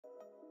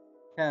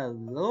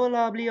Hello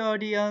lovely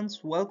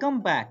audience,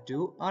 welcome back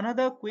to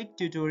another quick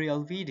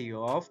tutorial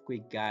video of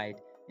Quick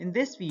Guide. In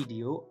this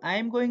video, I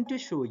am going to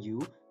show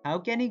you how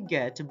can you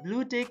get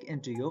blue tick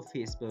into your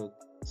Facebook.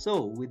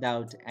 So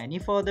without any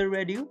further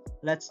ado,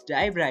 let's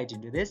dive right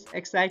into this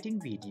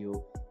exciting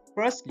video.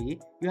 Firstly,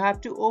 you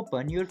have to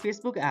open your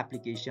Facebook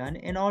application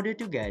in order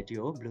to get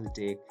your blue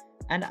tick.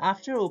 And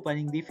after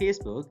opening the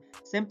Facebook,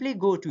 simply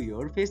go to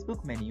your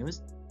Facebook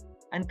menus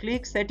and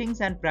click settings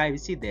and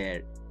privacy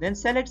there. Then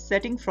select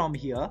setting from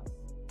here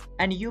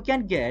and you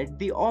can get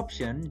the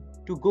option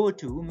to go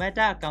to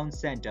Meta Account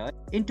Center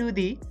into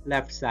the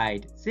left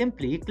side.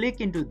 Simply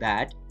click into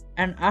that,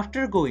 and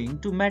after going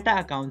to Meta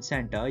Account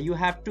Center you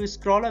have to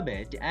scroll a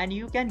bit and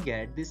you can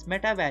get this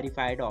Meta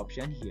Verified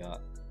option here.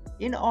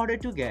 In order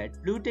to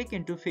get blue tick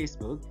into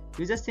Facebook,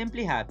 you just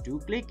simply have to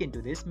click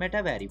into this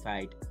Meta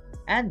Verified,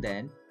 and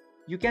then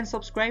you can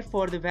subscribe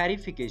for the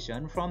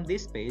verification from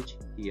this page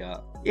here.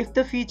 If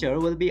the feature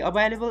will be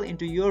available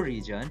into your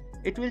region,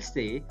 it will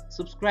say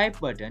subscribe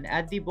button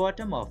at the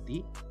bottom of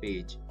the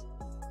page.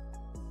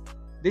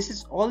 This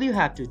is all you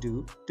have to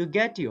do to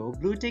get your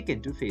blue tick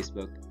into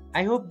Facebook.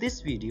 I hope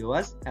this video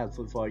was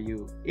helpful for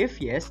you.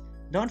 If yes,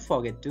 don't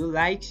forget to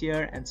like,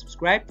 share and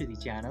subscribe to the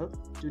channel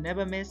to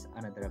never miss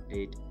another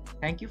update.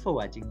 Thank you for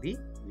watching the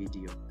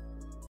video.